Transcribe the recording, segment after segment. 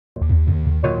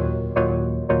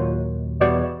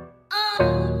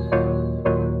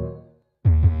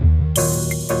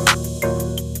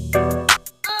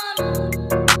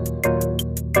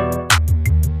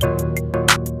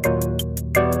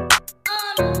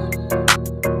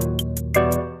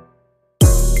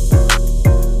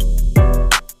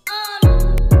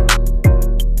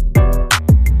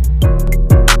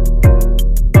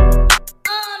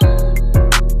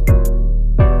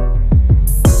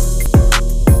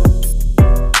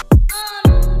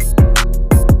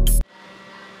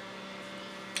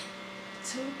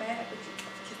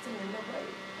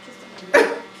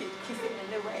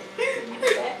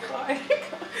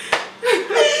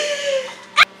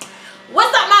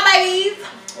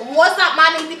What's up,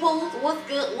 my Niecy Poos? What's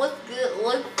good? What's good?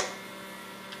 What's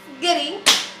goody?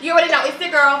 You already know it's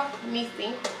your girl,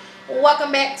 Niecy.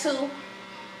 Welcome back to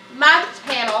my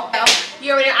channel.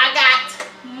 You already know I got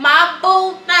my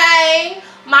boo thing,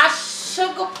 my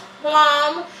sugar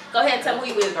plum. Go ahead and tell me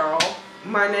who you is, girl.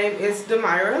 My name is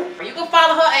Demira. You can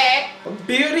follow her at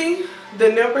Beauty, the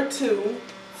number 2,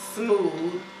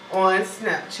 Smooth on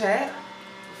Snapchat.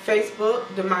 Facebook,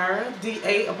 Demira,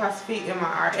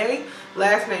 D-A_M-I-R-A.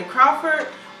 Last name Crawford.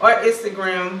 Or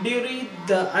Instagram, Beauty,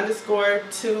 the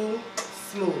 _2,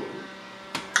 Smooth.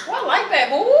 Well, I like that,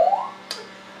 boo.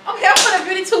 Okay, I'm putting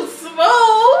Beauty too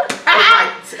smooth.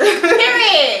 Alright.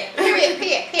 Period.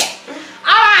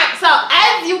 Alright, so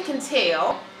as you can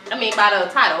tell, by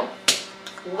the title,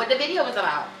 what the video is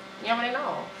about. You already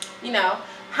know. You know,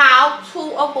 how to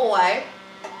avoid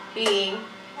being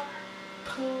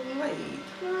Played.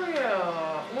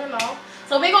 Yeah, you know.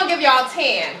 So we're gonna give y'all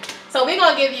 10. So we're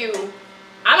gonna give you,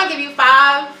 I'm gonna give you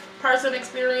 5 personal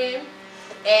experience,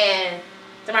 and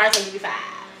Demira's gonna give you 5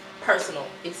 personal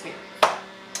experience.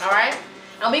 All right,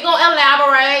 and we're gonna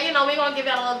elaborate. You know, we're gonna give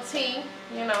y'all a little tea.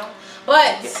 You know,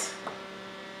 but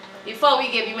before we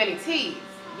give you any teas,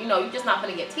 you know, you're just not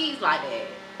gonna get teased like that.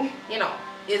 You know,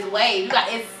 it's ways.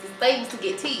 It's things to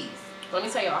get teased. Let me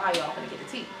tell y'all how y'all gonna get the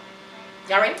tea.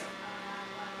 Y'all ready?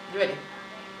 You ready?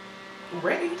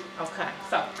 Ready? Okay,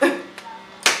 so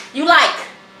you like,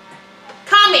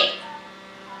 comment,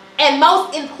 and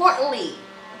most importantly,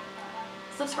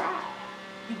 subscribe.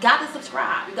 You got to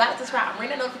subscribe. Ring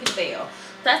the notification bell.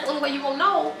 That's the only way you're going to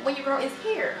know when your girl is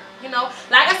here. You know,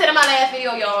 like I said in my last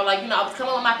video, y'all, like, you know, I was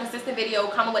coming with my consistent video,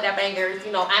 coming with that bangers,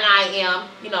 you know, and I am,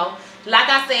 you know, like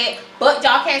I said, but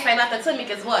y'all can't say nothing to me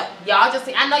because what? Y'all just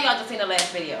seen, I know y'all just seen the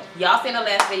last video. Y'all seen the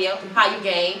last video, how you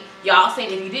game. Y'all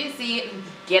seen, if you didn't see it,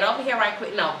 get over here right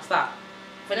quick. No, stop.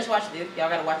 Finish watching this. Y'all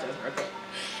got to watch this real quick.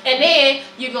 And then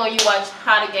you're going to watch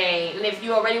how to game. And if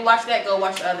you already watched that, go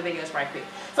watch the other videos right quick.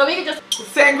 So we can just...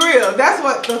 Sangria. That's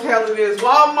what the hell it is.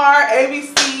 Walmart,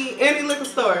 ABC, any liquor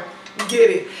store. Get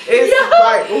it. It's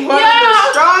like one of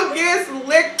the strongest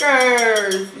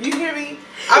liquors. You hear me?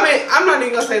 I'm not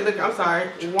even going to say liquor. I'm sorry.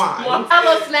 Wine. Well, a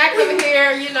little snacks over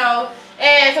here, you know.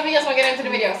 And so we just want to get into the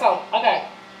video. So, okay.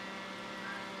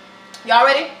 Y'all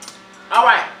ready? All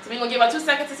right. So we're going to give her 2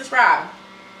 seconds to subscribe.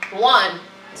 1,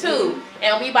 2,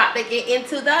 and we about to get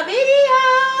into the video.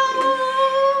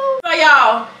 So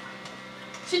y'all,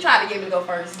 she tried to get me to go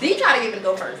first. D tried to get me to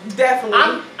go first.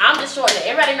 Definitely. I'm just showing that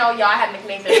everybody know y'all have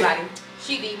nicknames for everybody.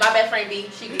 She D, my best friend D.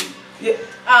 She D. Yeah.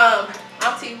 I'm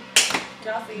T.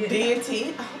 Y'all see it? D and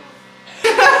T.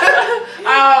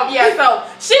 Yeah. So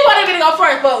she wanted me to go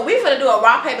first, but we finna do a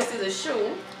rock paper scissors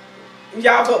shoe.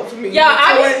 Y'all vote for me. Y'all,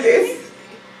 I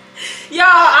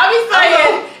be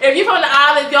saying, if you from the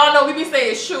island, y'all know we be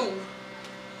saying shoe.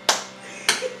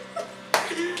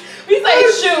 We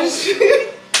say shoe.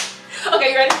 Okay,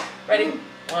 you ready? Ready?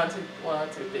 1, 2,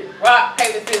 3. Rock,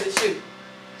 paper, scissors, shoot.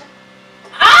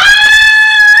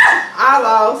 Ah! I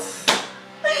lost.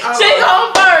 She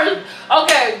going first.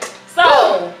 Okay,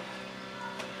 so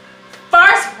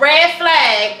first red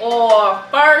flag or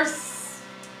first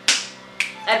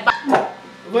advice.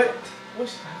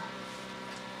 What's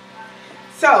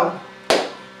so,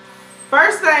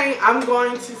 first thing I'm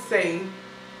going to say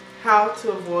how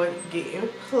to avoid getting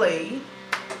played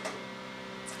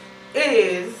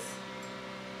is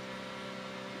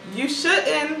you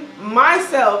shouldn't,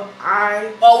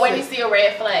 or when you see a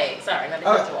red flag. Sorry, not to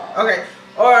cut you off. Okay.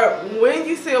 Or when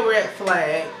you see a red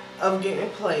flag of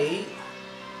getting played,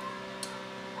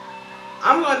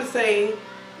 I'm going to say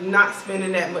not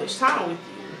spending that much time with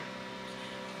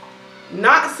you.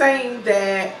 Not saying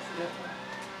that,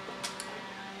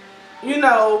 you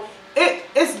know,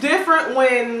 it's different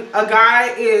when a guy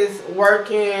is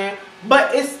working,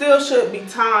 but it still should be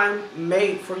time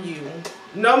made for you.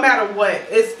 No matter what,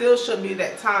 it still should be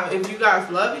that time. If you guys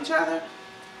love each other,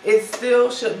 it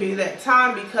still should be that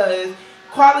time, because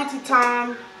quality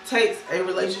time takes a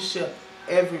relationship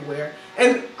everywhere.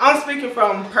 And I'm speaking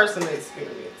from personal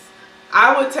experience.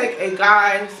 I would take a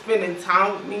guy spending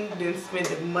time with me than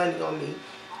spending money on me.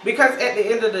 Because at the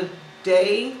end of the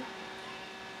day,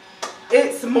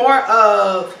 it's more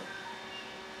of,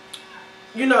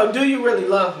 you know, do you really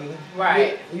love me?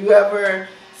 Right. You ever...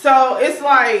 So it's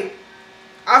like,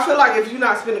 I feel like if you're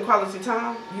not spending quality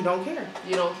time, you don't care.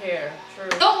 You don't care. True.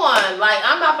 Good one. Like,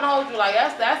 I'm not gonna hold you. Like,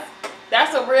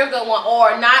 that's a real good one.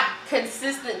 Or not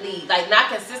consistently, like not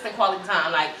consistent quality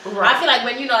time. Like, I feel like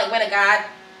when, you know, like when a guy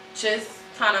just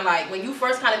kind of like, when you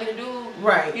first kind of meet a dude,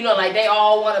 right? You know, like they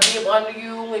all want to be up under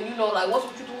you, and you know, like, what's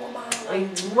what you doing, mom? Like,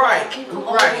 right, can you come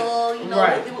right, over? You know,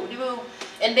 right.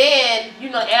 and then you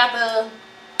know after.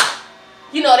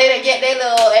 You know, they didn't get their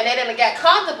little, and they didn't get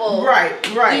comfortable. Right.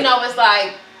 You know, it's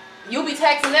like, you be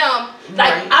texting them,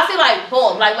 like, I feel like,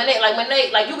 boom, like when they,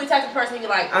 you be texting the person, and you're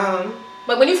like,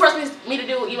 but when you first meet to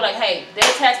do it, you like, hey, they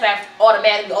text back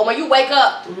automatically. Or when you wake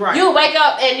up,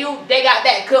 and they got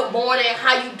that good morning,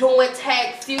 how you doing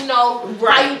text, you know,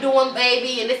 how you doing,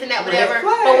 baby, and this and that, whatever.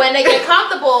 But when they get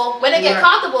comfortable,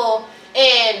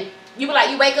 and you be like,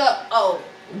 you wake up, oh,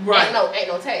 ain't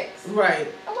no text. Right.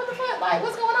 Oh, what the fuck? Like,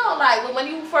 what's going on? Like, when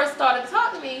you first started to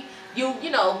talk to me, you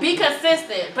know, be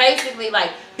consistent. Basically,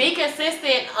 like, be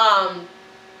consistent.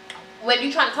 When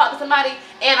you trying to talk to somebody,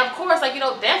 and of course, like, you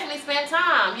know, definitely spend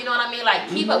time. You know what I mean? Like,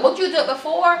 keep up what you did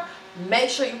before. Make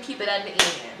sure you keep it at the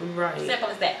end. Right. Simple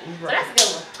as that. So that's a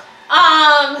good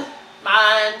one.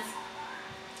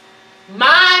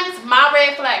 Mine's my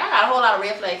red flag. I got a whole lot of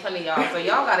red flags for me, y'all. So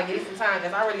y'all gotta give me some time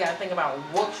because I really gotta think about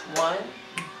which one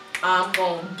I'm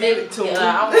gonna give it to.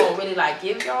 I'm gonna really like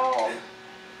give y'all.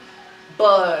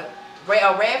 But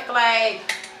a red flag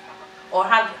or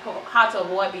how to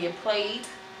avoid being played.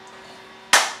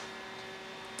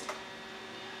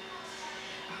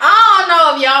 I don't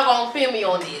know if y'all gonna feel me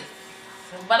on this,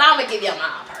 but I'm gonna give y'all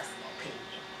my personal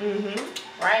opinion.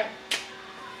 Right?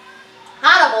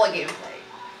 How to avoid getting played.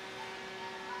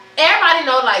 Everybody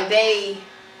know like they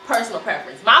personal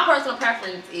preference. My personal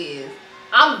preference is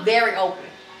I'm very open.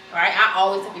 Right? I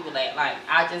always tell people that. Like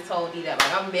I just told you that.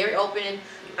 Like I'm very open.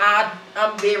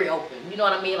 I'm very open. You know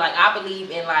what I mean? Like I believe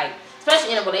in like,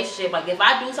 especially in a relationship, like if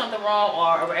I do something wrong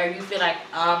or you feel like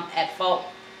I'm at fault,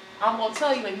 I'm gonna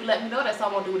tell you and you let me know that so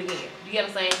I'm gonna do it again. You get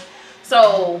what I'm saying?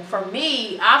 So for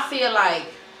me, I feel like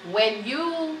when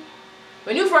you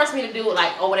first meet a dude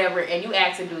like or whatever and you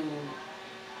ask a dude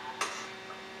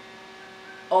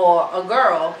or a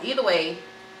girl, either way,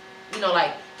 you know,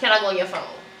 like, can I go on your phone?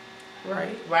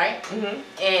 Right?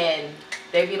 And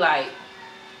they be like,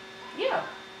 yeah.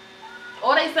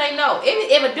 Or they say no.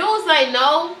 If a dude say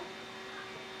no,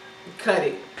 cut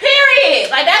it.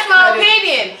 Period. Like, that's my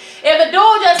opinion. If a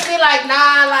dude just be like,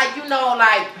 nah, like, you know,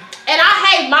 like, and I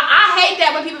hate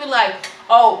that when people be like,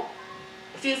 oh,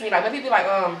 excuse me, like, when people be like,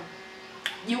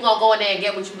 you gonna go in there and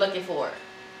get what you looking for.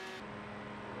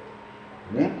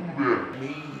 What do that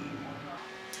mean?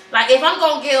 Like, if I'm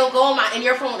gonna go in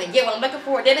your phone and get what I'm looking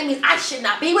for, then it means I should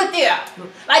not be with you.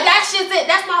 Like, that shit's it.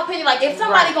 That's my opinion. Like, if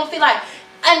somebody gonna feel like,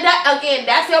 and that, again,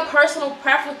 that's your personal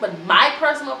preference, but my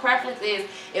personal preference is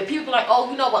if people are like, oh,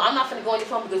 you know what, I'm not gonna go on your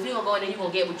phone because you gonna go in there, you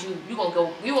gonna get what you gonna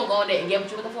go in there and get what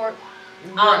you're looking for.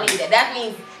 I don't need that. That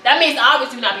means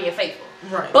obviously you're not being faithful.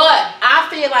 Right. But I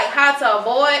feel like how to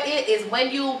avoid it is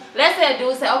when you, let's say a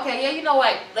dude say, okay, yeah, you know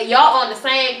what, like y'all on the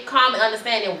same common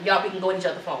understanding, y'all can go on each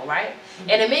other's phone, right?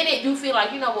 And the minute you feel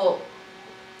like, you know, well,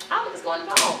 I'm just going to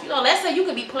the phone. You know, let's say you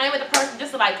could be playing with the person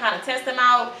just to like kind of test them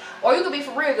out, or you could be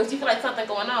for real because you feel like something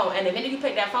going on. And the minute you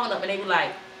pick that phone up and they be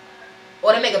like,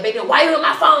 or they make a big deal, why you on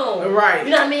my phone? Right.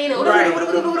 You know what I mean?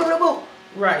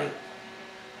 Right.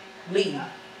 Leave.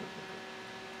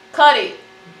 Cut it.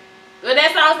 When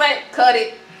that sounds like, cut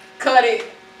it. Cut that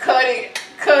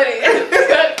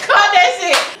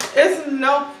shit. It's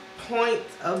no point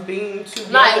of being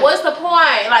together. Like, what's the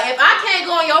point? Like, if I can't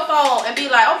go on your phone and be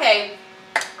like, okay,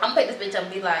 I'm gonna pick this bitch up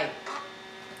and be like,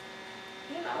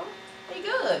 you know, be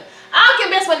good. I don't care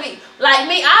best what it be. Like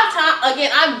me,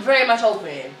 I'm very much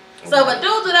open. So if a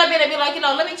dude do that bit and be like, you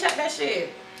know, let me check that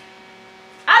shit.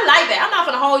 I like that. I'm not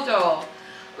gonna hold y'all.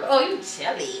 Oh, you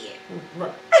jelly.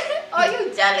 Right. Oh,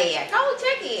 you jelly. Go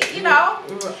check it, you know.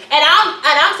 And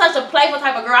I'm such a playful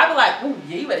type of girl. I be like, ooh,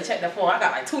 yeah, you better check that phone. I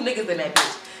got like 2 niggas in that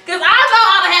bitch. Cause I know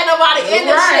how to have nobody in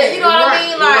this shit. You know what I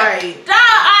mean? Like,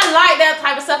 I like that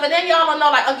type of stuff. And then y'all don't know,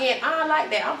 like, again, I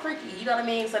like that. I'm freaky. You know what I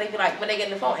mean? So they be like, when they get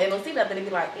in the phone, they don't see nothing. They be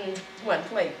like, you want to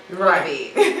play? Right.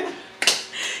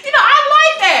 You know, I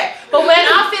like that. But when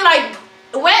I feel like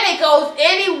when it goes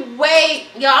anyway,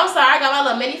 y'all, I'm sorry, I got my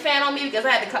little mini fan on me because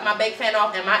I had to cut my bake fan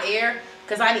off in my ear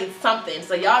because I need something.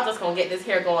 So y'all just gonna get this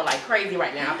hair going like crazy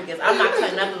right now because I'm not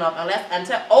cutting nothing off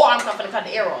until I'm gonna cut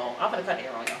the arrow on. I'm gonna cut the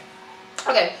arrow on, y'all.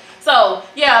 Okay, so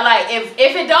yeah, like if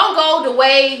it don't go the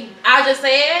way I just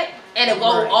said and it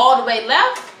goes all the way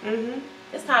left,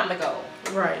 it's time to go.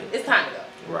 Right. It's time to go.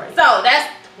 Right. So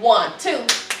that's 1, 2.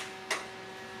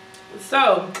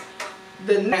 So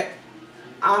the next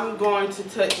I'm going to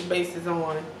touch bases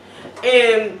on,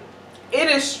 and it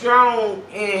is strong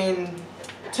in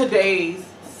today's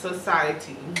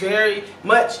society very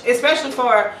much, especially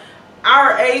for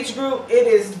our age group. It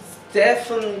is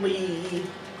definitely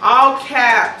all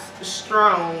caps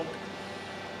strong.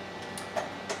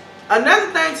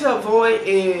 Another thing to avoid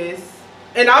is,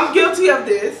 and I'm guilty of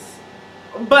this,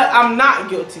 but I'm not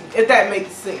guilty, if that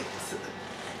makes sense,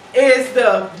 is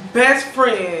the best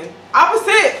friend,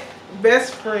 opposite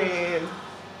best friend.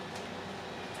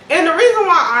 And the reason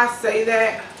why I say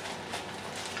that,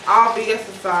 all BS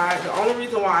aside, the only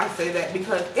reason why I say that,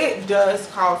 because it does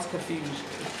cause confusion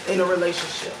in a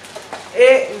relationship.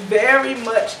 It very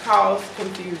much causes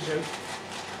confusion.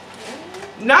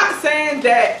 Not saying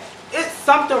that it's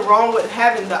something wrong with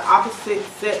having the opposite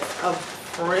sex of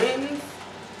friends,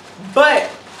 but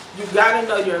you gotta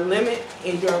know your limit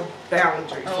and your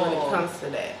boundaries when it comes to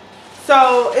that.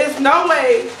 So it's no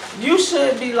way you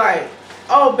should be like,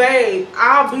 oh babe,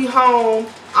 I'll be home,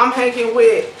 I'm hanging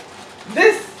with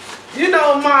this, you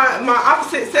know, my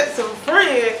opposite sex of a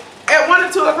friend at 1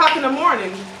 or 2 o'clock in the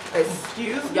morning.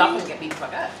 Excuse me? Y'all can get beat the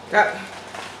fuck up.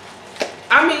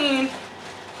 I mean,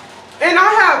 and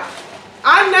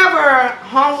I never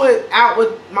hung out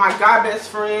with my guy best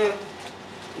friend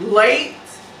late,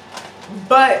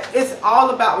 but it's all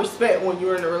about respect when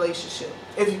you're in a relationship.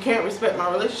 If you can't respect my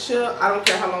relationship, I don't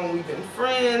care how long we've been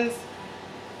friends,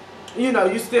 you know,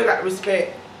 you still got to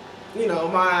respect, you know,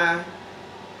 my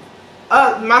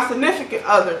significant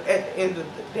other at the end of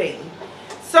the day.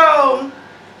 So,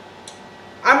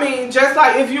 I mean, just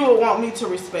like if you would want me to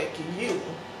respect you.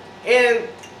 And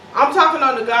I'm talking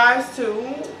on the guys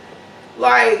too.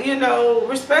 Like, you know,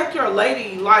 respect your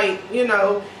lady. Like, you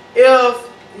know, if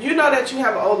you know that you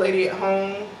have an old lady at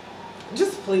home,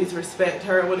 just please respect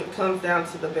her when it comes down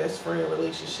to the best friend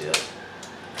relationship.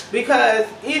 Because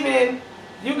even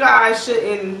you guys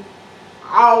shouldn't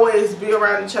always be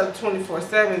around each other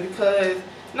 24/7, because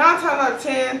 9 times out of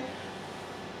 10,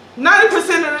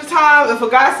 90% of the time, if a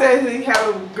guy says he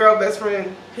have a girl best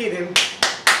friend, he didn't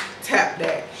tap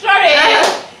that. Sure did.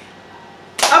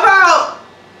 About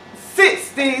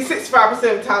 65% of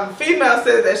the time, the female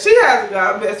says that she has a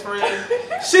guy best friend,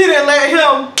 she didn't let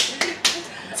him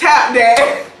tap that.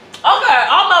 Okay,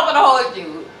 I'm not gonna hold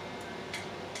you.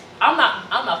 I'm not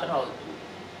gonna hold you.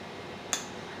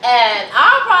 And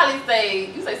I'll probably say,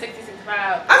 you say 60,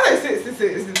 65? I say 60,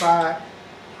 65.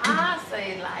 I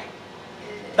say like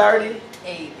 30.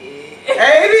 80.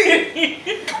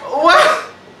 80?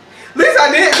 Well, at least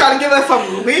I did try to give us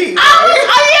some lead. Yeah,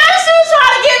 she was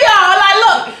trying to give y'all, like,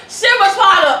 look, she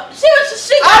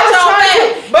got y'all back.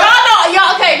 Y'all know,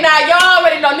 y'all, okay, now y'all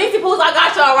already know, Niecy Poos, I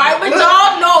got y'all, right? But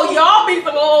y'all know, y'all be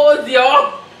some hoes,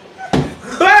 y'all.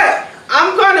 But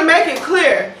I'm going to make it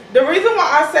clear. The reason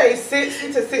why I say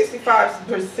 60 to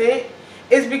 65%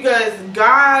 is because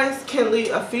guys can lead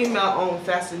a female on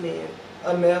faster than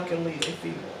a male can lead a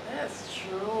female. That's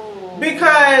true.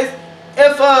 Because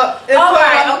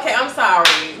okay, I'm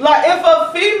sorry. Like, if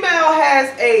a female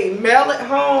has a male at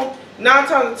home, 9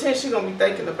 times out of 10 she's gonna be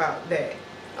thinking about that,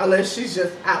 unless she's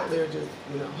just out there just,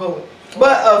 you know, hoeing.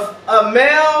 But a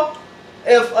male,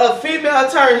 if a female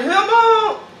turn him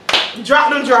on, drop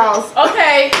them draws.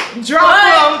 Okay. Drop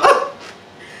them.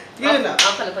 You know.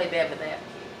 I'm gonna play devil's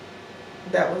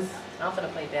advocate. I'm gonna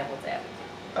play devil's advocate.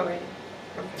 Okay.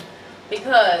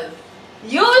 Because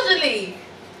usually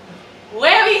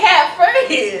when we have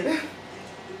friends,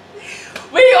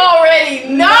 we already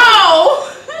know.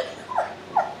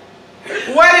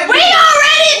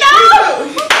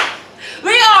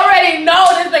 We already know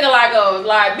this nigga like us.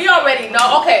 Like, we already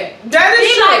know. Okay, that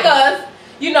is true. Like us.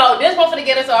 You know, this one finna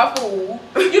get us our food.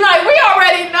 You know, like, we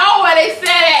already know where they said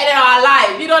that in our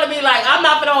life. You know what I mean? Like, I'm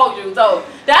not finna hold you. So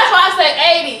that's why I say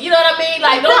 80. You know what I mean?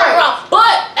 Like, don't get me wrong.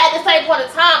 But at the same point in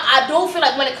time, I do feel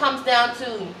like when it comes down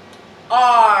to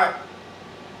our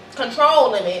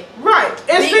control limit. Right.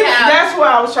 That's what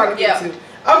I was trying to get to.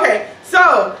 Okay,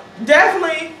 so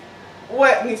definitely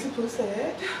what Niecy Poo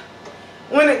said.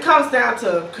 When it comes down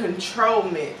to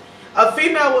controlment, a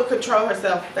female will control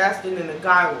herself faster than a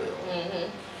guy will.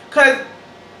 Cause,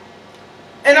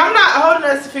 and I'm not holding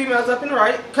us females up in the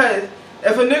right, cause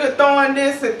if a nigga throwing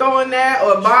this and throwing that,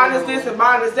 or buying us this and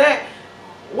buying us that,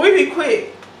 we be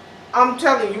quick. I'm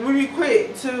telling you, we be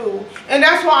quick too. And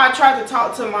that's why I try to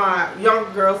talk to my younger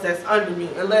girls that's under me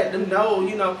and let them know,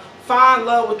 you know, find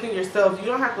love within yourself. You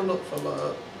don't have to look for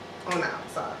love on the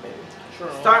outside, baby.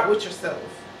 True. Start with yourself.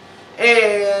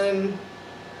 And,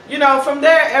 you know, from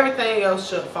there, everything else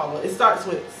should follow. It starts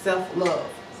with self-love.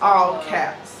 All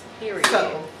caps. Period.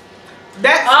 So,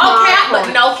 that's all cap,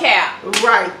 but no cap.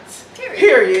 Right.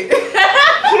 Period.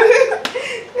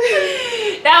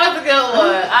 That was a good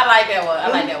one. I like that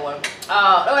one.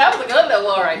 Oh, that was a good little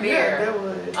one right there. Yeah, that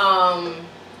was.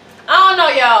 I don't know,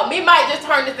 y'all. We might just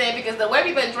turn this in because the way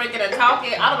we've been drinking and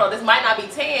talking, I don't know, this might not be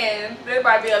 10. This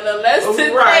might be a little less than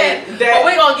 10. But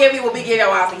we're going to give you what we give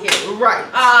y'all out here. Right.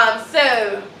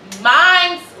 So,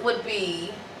 mine would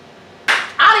be,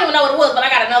 I don't even know what it was, but I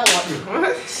got another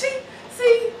one. See,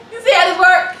 you see how this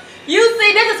works? You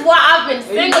see, this is why I've been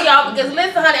single, y'all. Because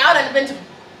listen, honey, I done been too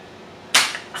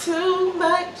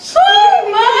much. Too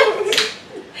much.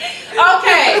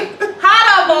 Okay,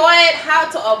 how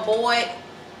to avoid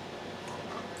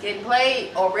getting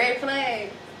played or red flag.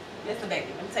 Listen, baby,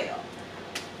 let me tell y'all.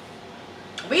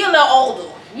 We a little older.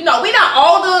 You know, we not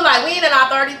older, like we ain't in our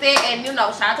 30s yet, and you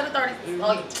know, shout out to the 30s.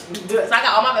 Oh, yeah. So I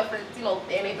got all my best friends, you know,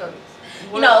 in their 30s.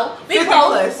 You know, we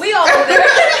close. We over there.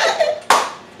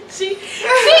 she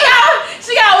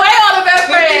got way older best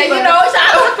friend. You know,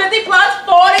 shout out to 50 plus,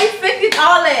 40, 50,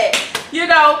 all that. You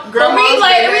know, but we are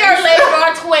later in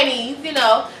our 20s. You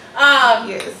know,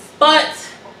 yes. But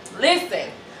listen,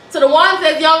 to the ones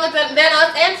that's younger than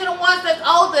us, and to the ones that's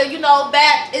older, you know,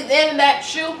 that is in that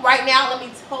shoe right now. Let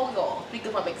me tell y'all,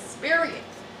 speaking from experience,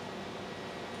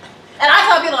 and I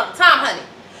tell people all the time, honey.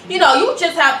 You know, you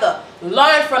just have to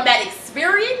learn from that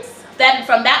experience,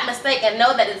 from that mistake, and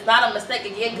know that it's not a mistake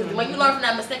again. Because when you learn from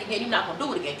that mistake again, you're not gonna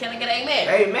do it again. Can I get an amen?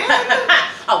 Amen.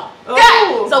 Oh,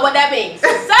 God. So what that means,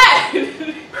 said,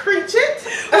 preach it.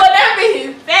 What that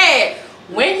means, said,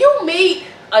 when you meet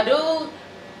a dude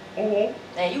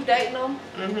and you dating them,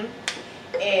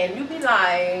 and you be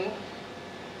like,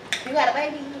 you got a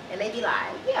baby, and they be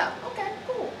like, yeah, okay,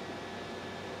 cool.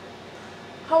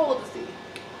 How old is he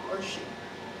or she?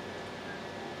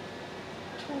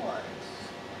 2 months.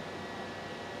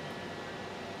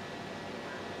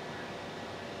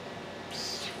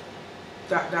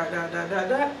 Dot.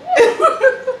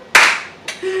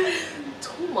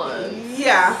 2 months.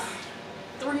 Yeah.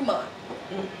 3 months.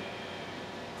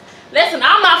 Listen,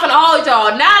 I'm not finna hold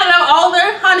y'all. Now that I'm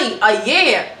older, honey, a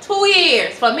year, 2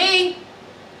 years. For me,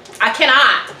 I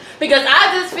cannot. Because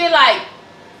I just feel like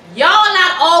y'all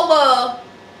not over.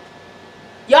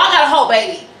 Y'all got a whole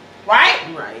baby. Right?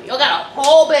 Right. Y'all got a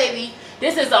whole baby.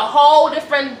 This is a whole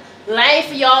different lane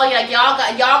for y'all. Like y'all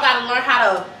got to learn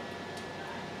how to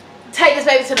take this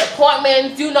baby to the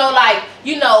appointments. You know, like,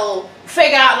 you know,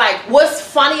 figure out like what's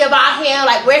funny about him,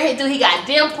 like where he got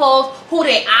dimples, who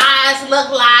their eyes look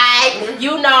like.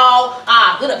 You know,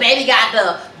 the baby got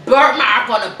the birthmark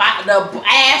on the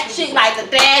ass cheek like the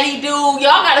daddy do.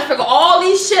 Y'all gotta figure all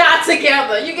these shit out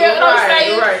together. You get what I'm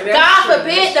saying? Right. God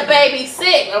forbid the baby's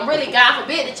sick. And really, God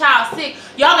forbid the child's sick.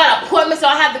 Y'all got appointments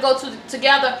y'all have to go to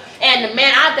together. And the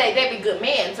man I date, they be good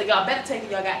men. So y'all better take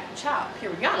y'all got child,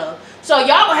 period. So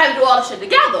y'all gonna have to do all this shit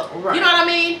together. Right. You know what I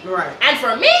mean? Right. And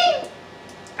for me,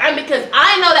 and because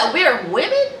I know that we're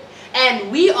women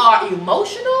and we are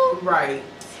emotional. Right.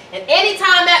 And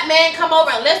anytime that man come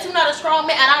over, unless you're not a strong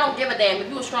man, and I don't give a damn if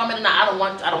you a strong man or not, I don't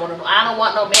want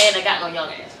no man that got no young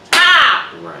ass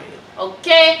child. Right.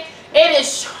 Okay? It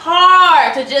is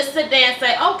hard to just sit there and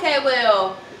say, okay,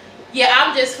 well, yeah,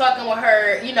 I'm just fucking with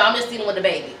her, you know, I'm just dealing with the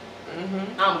baby.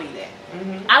 I don't believe that.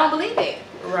 I don't believe that.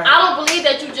 Right. I don't believe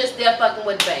that you just there fucking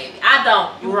with the baby. I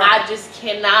don't. I just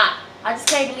cannot. I just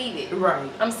can't believe it. Right.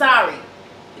 I'm sorry.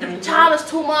 The child is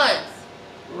 2 months.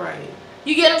 Right.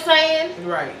 You get what I'm saying?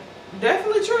 Right.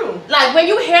 Definitely true. Like when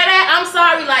you hear that, I'm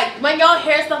sorry. Like when y'all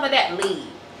hear stuff like that, leave.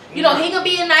 You know, he can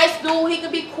be a nice dude. He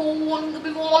can be cool. And he can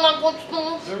be going on good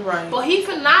stuff. Right. But he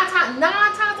for 9 times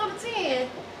out of 10,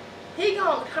 he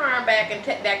gonna turn back and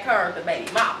take that curve to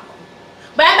baby mama.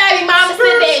 But baby mama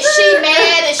sitting there and she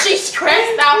mad and she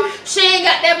stressed out. She ain't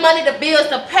got that money, the bills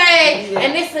to pay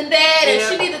and this and that, and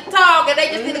she need to talk and they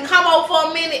just need to come over for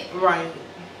a minute. Right.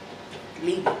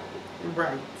 Leave it.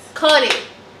 Right. Cut it.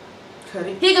 Cut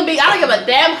it. He can be, I don't give a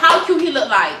damn how cute he look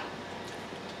like.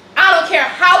 I don't care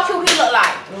how cute he look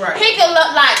like. Right. He can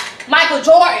look like Michael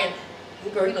Jordan.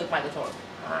 Girl, he look like Michael Jordan.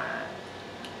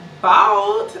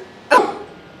 Bald.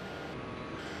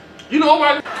 You know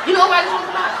what Michael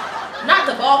Jordan like? Not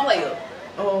the ball player.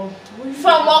 Oh.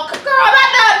 From Walker. Girl, not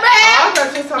that man. Oh, I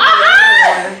thought you were talking about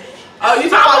that one. Oh, you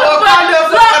talking about Wakanda?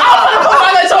 Look, I'm gonna put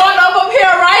Michael Jordan up here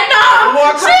right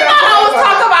now. She know I was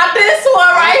talking about this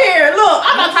one right here. Look,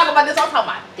 I'm not talking about this. I'm talking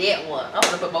about that one. I'm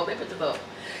gonna put both their pictures up.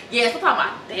 Yes, I'm talking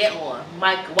about that one.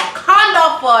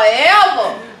 Wakanda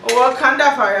forever.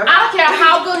 Wakanda forever. I don't care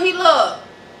how good he look.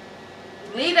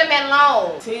 Leave that man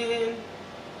alone. 10.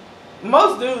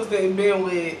 Most dudes ain't been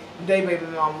with their baby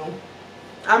mama.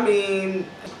 I mean,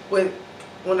 when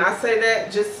I say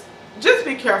that, just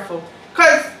be careful,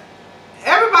 cause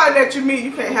everybody that you meet,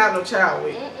 you can't have no child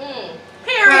with.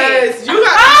 Period. Cause you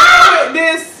got to deal with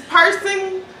this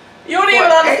person. You don't even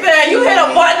understand. You hit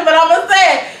a button, but I'm gonna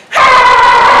say,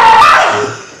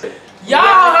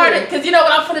 y'all heard it, cause you know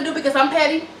what I'm finna do because I'm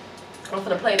petty. I'm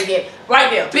finna play it again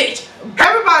right there, bitch.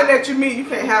 Everybody that you meet, you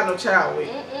can't have no child with.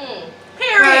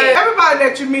 Period. Everybody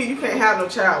that you meet, you can't have no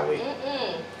child with.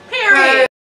 Period.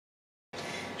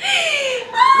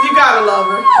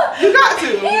 over. You got to.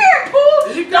 Here,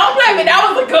 Pooh. Don't blame me. That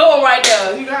was a good one right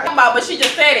there. You got but she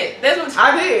just said it. That's what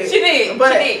I did. She did.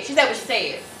 But she did. She said what she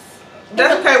said.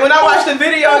 That's okay. When I watch the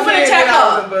video who finna check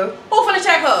her? Who finna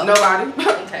check her? Nobody.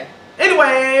 Okay.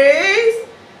 Anyways.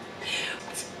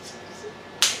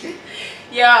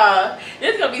 Yeah,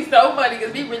 it's gonna be so funny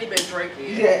because we really been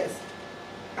drinking. Yes.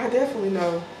 I definitely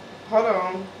know. Hold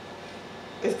on.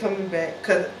 It's coming back.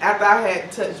 Because after I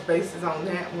had touched bases on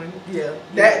that one, yeah.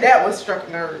 That one struck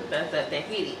a nerve. That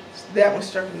hit it. That one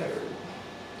struck a nerve.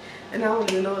 And I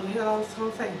don't even know what the hell I was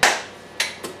going to say.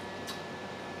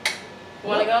 You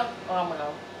want to go? Oh, I'm going to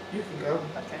go. You can go.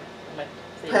 Okay.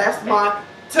 Pass my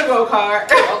to-go card.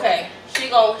 Okay.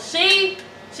 She'll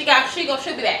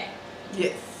be back.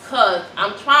 Yes. Cause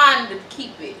I'm trying to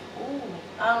keep it. Ooh,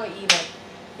 I don't even.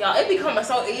 Y'all, it becoming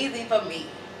so easy for me.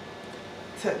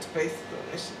 Touch bases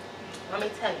on this shit. Let me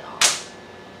tell y'all.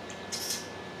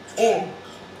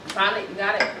 Find it? You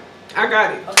got it? I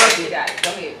got it. Okay, you got it. Go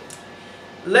ahead.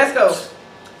 Let's go.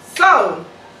 So,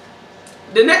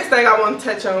 the next thing I want to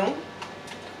touch on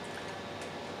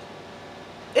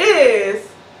is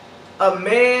a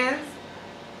man's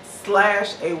 /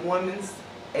 a woman's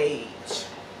age.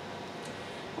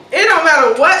 It don't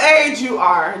matter what age you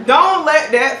are. Don't let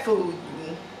that fool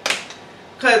you.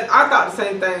 Because I thought the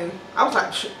same thing. I was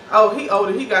like, oh, he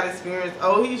older. He got experience.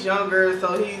 Oh, he's younger.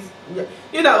 So he's,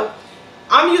 you know,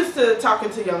 I'm used to talking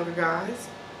to younger guys.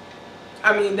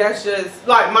 I mean, that's just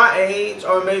like my age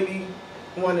or maybe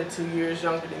 1 or 2 years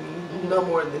younger than me. No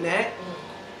more than that.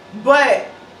 But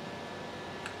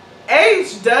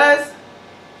age does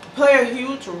play a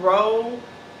huge role.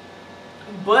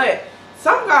 But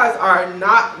some guys are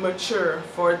not mature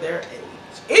for their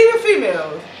age. Even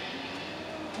females.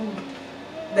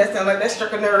 That sounds like that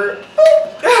struck a nerve.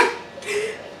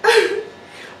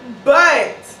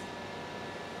 But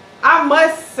I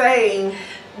must say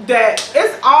that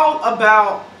it's all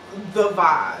about the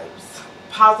vibes.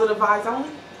 Positive vibes only.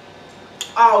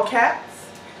 All caps.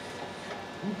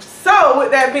 So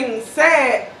with that being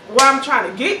said, what I'm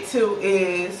trying to get to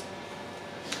is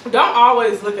don't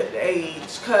always look at the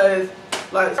age, because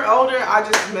like for older, I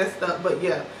just messed up, but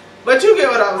yeah. But you get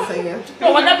what I was saying.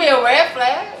 So would that be a red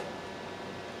flag?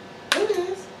 It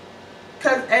is.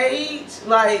 Because age,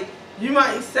 like, you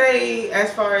might say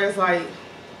as far as like...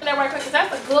 That right quick, because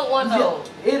that's a good one though.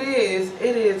 Yeah, it is.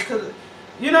 It is. Because,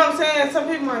 you know what I'm saying? Some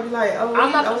people might be like, oh,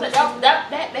 I'm not going to say,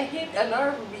 that hit a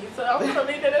nerve with me, so I'm going to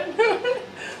leave that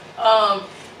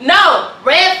in. No,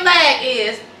 red flag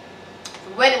is,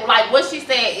 when, like what she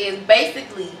said is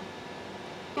basically,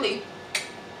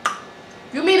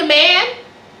 you meet a man,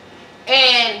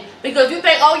 and because you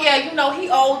think, oh yeah, you know, he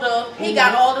older, he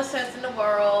got all the sense in the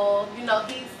world, you know,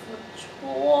 he's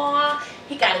mature,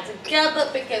 he got it together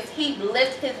because he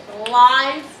lived his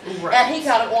life, and he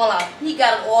got it all out. He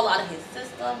got it all out of his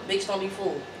system. Bitch, don't be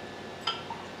fooled.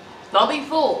 Don't be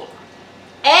fooled.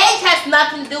 Age has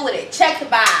nothing to do with it. Check the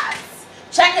vibes.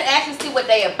 Check and actually see what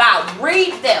they about.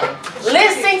 Read them.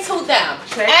 Listen to them.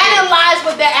 Analyze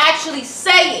what they're actually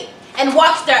saying. And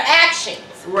watch their actions.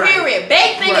 Period.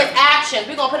 Big thing is actions.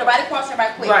 We're going to put it right across here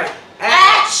right quick.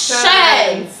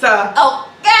 Actions.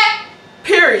 Okay?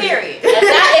 Period. And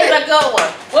that is a good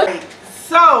one.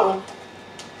 So,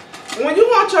 when you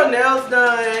want your nails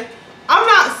done, I'm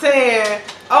not saying,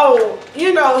 oh,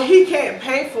 you know, he can't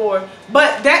pay for it.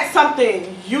 But that's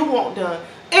something you want done.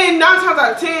 And 9 times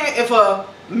out of 10, if a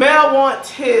male wants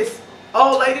his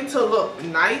old lady to look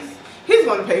nice, he's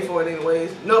going to pay for it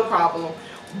anyways. No problem.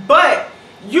 But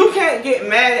you can't get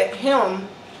mad at him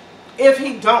if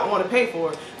he don't want to pay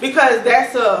for it. Because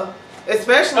that's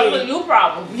especially... That's a new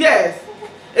problem. Yes.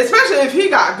 Especially if he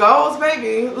got goals,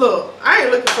 baby. Look, I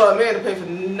ain't looking for a man to pay for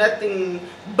nothing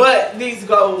but these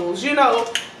goals. You know,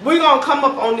 we're going to come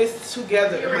up on this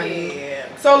together, honey.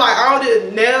 So, like, all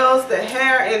the nails, the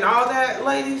hair, and all that,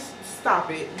 ladies,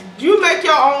 stop it. You make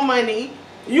your own money.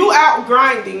 You out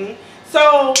grinding.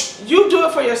 So, you do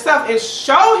it for yourself and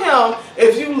show him,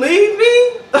 if you leave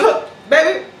me,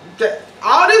 baby,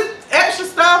 all this extra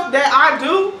stuff that I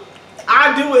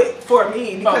do it for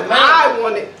me because I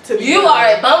want it to be. You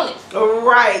are a bonus.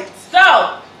 Right.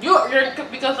 So, you're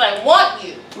because I want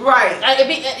you. Right.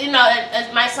 You know,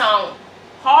 it might sound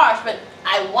harsh, but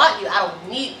I want you. I don't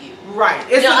need you. Right.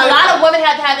 You know, a lot of women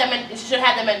have to have that. Should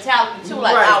have the mentality too.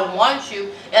 Like, I want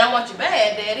you, and I want you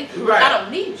bad, daddy. Right. I don't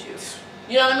need you.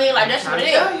 You know what I mean? Like, that's what it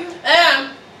is.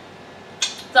 And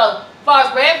so, as far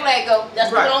as red flag go,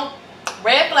 that's what on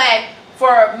red flag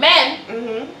for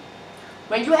men.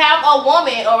 When you have a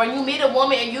woman, or when you meet a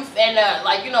woman and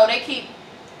like, you know, they keep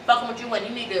fucking with you when you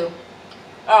need to,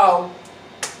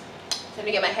 let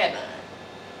me get my hair done.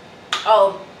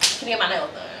 oh, can you get my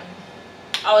nails done?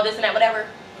 Oh, this and that, whatever.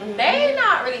 They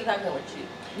not really fucking with you.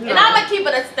 No. And I'm gonna keep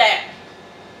it a stat.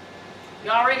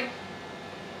 Y'all ready?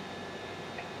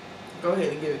 Go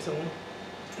ahead and give it to him.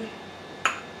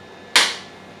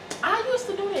 I used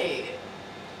to do that.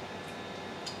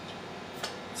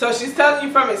 So she's telling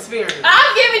you from experience.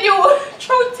 I'm giving you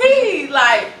true tea,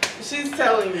 like she's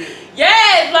telling you.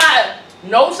 Yes,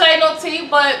 like no shade, no tea,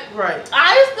 but right.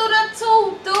 I used to do them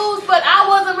too, dudes, but I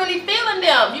wasn't really feeling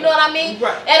them. You know what I mean?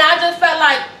 Right. And I just felt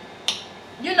like,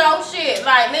 you know, shit.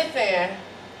 Like, listen.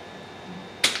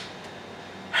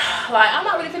 Like, I'm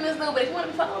not really feeling this dude, but if you want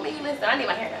to be fucking with me, listen, I need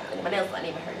my hair done. I need my nails done. I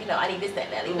need my hair. You know, I need this, that,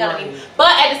 that. You know what I mean?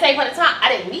 But at the same point in time, I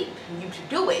didn't need you to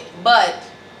do it. But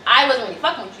I wasn't really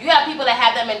fucking with you. You have people that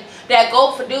have them and that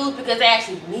go for dudes because they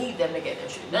actually need them to get their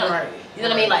shit done. Right. You know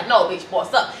what I mean? Like, no, bitch,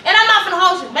 boss up. And I'm not finna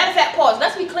hold you. Matter of fact, pause.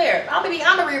 Let's be clear. I'm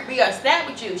gonna be a snap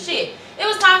with you. Shit. It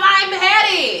was times I ain't even had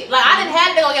it. Like, I didn't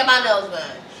have to go get my nails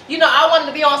done. You know, I wanted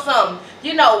to be on some,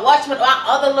 you know, watch what my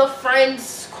other little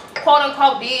friends, quote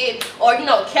unquote, did, or, you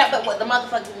know, kept up with the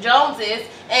motherfucking Joneses,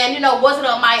 and, you know, wasn't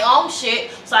on my own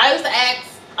shit. So I used to ask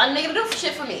a nigga to do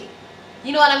shit for me.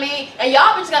 You know what I mean? And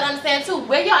y'all bitches gotta understand too,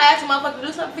 when y'all ask a motherfucker to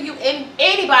do something for you,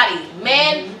 anybody,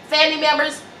 man, family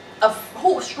members,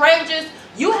 strangers,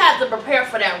 you have to prepare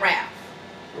for that wrath.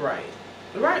 Right.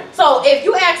 Right. So if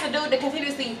you ask a dude to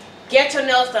continuously get your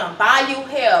nails done, buy you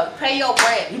hair, pay your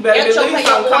rent, you better get your pay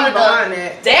your water done,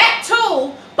 that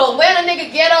too. But when a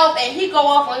nigga get off and he go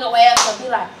off on your ass and be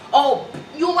like, oh,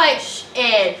 you ain't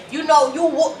and you know you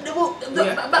and all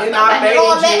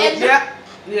that.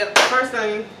 Yep. First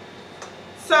thing.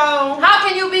 So how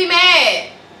can you be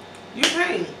mad? You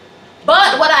can't.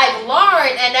 But what I've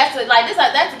learned, and that's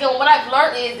again what I've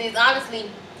learned is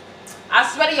honestly, I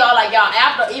swear to y'all, like y'all,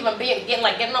 after even getting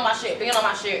on my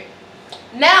shit,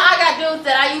 now I got dudes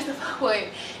that I used to fuck with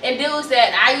and dudes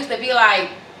that I used to be like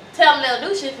telling them to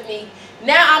do shit for me.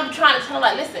 Now I'm trying to tell them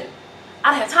like, listen,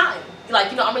 I don't have time.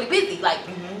 Like, you know, I'm really busy. Like,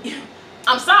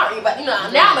 I'm sorry, but you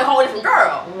know, now I'm a whole different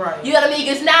girl. Right. You know what I mean?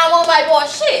 Because now I'm on my boy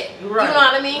shit. Right. You know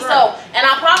what I mean? Right. So, and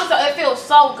I promise you, it feels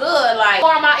so good. Like,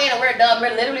 on my end, we're done.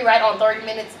 We're literally right on 30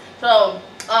 minutes. So,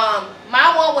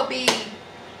 my one would be,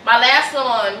 my last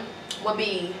one would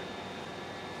be,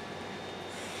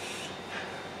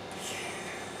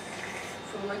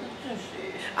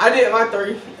 I did my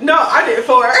 3. No, I did 4.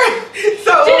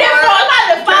 So she did 4.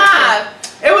 I did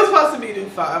 5. It was supposed to be do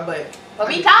 5, but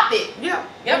we topped it. Yeah.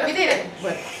 Yep, we did it.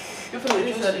 But you feel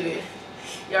it.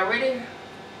 Y'all ready?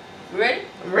 You ready?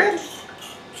 I'm ready.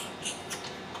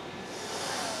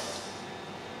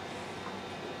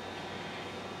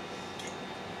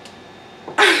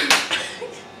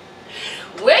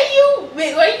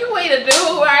 What you way to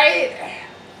do, right?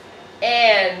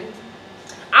 And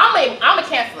I'm a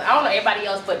canceler. I don't know everybody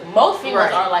else, but most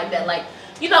females are like that. Like,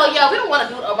 you know, we don't want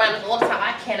to do it around us all the time.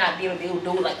 I cannot deal with dude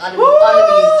like under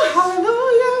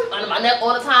my neck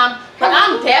all the time. But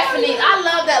I'm definitely, I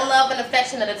love that love and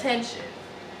affection and attention.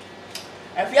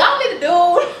 If y'all need a dude,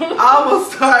 I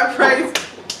almost started praising.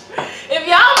 If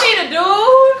y'all need a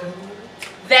dude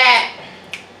that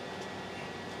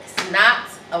is not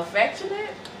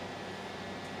affectionate,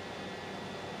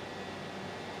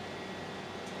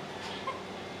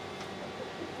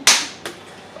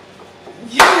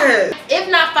 yes. If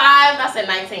not 5, I said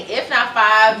 19. If not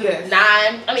 5, yes. 9.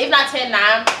 I mean, if not 10,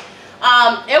 9.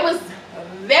 It was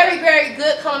very, very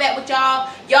good coming back with y'all.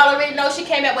 Y'all already know she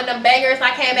came back with them bangers.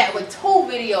 I came back with 2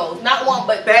 videos, not 1,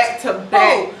 but back to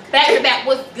back. Back to back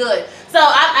was good. So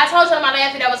I told you in my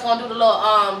last video I was gonna do the little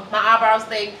my eyebrows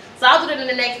thing. So I'll do it in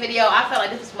the next video. I felt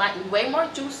like this was way more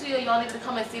juicier. Y'all need to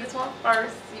come and see this one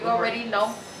first. You already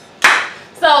know.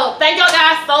 So thank y'all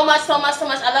guys so much.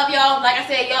 I love y'all. Like I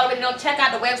said, y'all already know. Check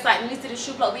out the website. Nisi the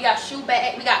Shoe Plug. We got shoe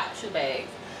bags.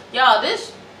 Y'all,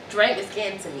 this drink is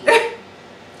getting to me.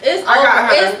 It's over.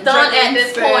 It's done at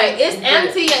this point. It's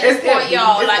empty at this point,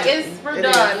 y'all. Like we're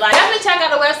done. Like definitely check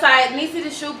out the website. Nisi the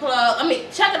Shoe Plug.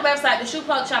 Check out the website,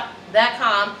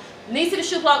 theshoeplugshop.com. Nisi the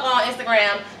Shoe Plug on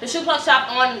Instagram. The Shoe Plug Shop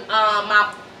on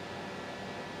my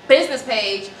business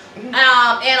page. And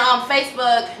on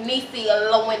Facebook, Nisi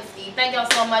Lewinsky. Thank y'all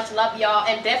so much. Love y'all.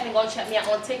 And definitely go check me out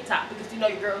on TikTok because you know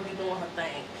your girl be doing her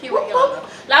thing. Period, y'all.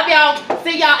 Love y'all.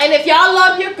 See y'all. And if y'all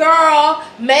love your girl,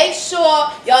 make sure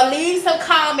y'all leave some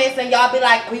comments and y'all be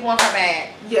like, we want her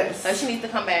back. Yes. So she needs to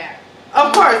come back.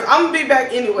 Of course. I'm going to be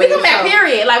back anyway. We come back,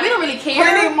 period. Like, we don't really care.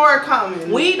 Plenty more comments.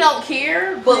 We don't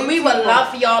care, but we would love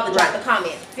for y'all to drop the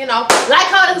comments. You know, like,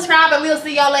 comment, subscribe, and we'll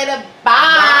see y'all later.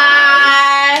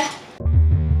 Bye.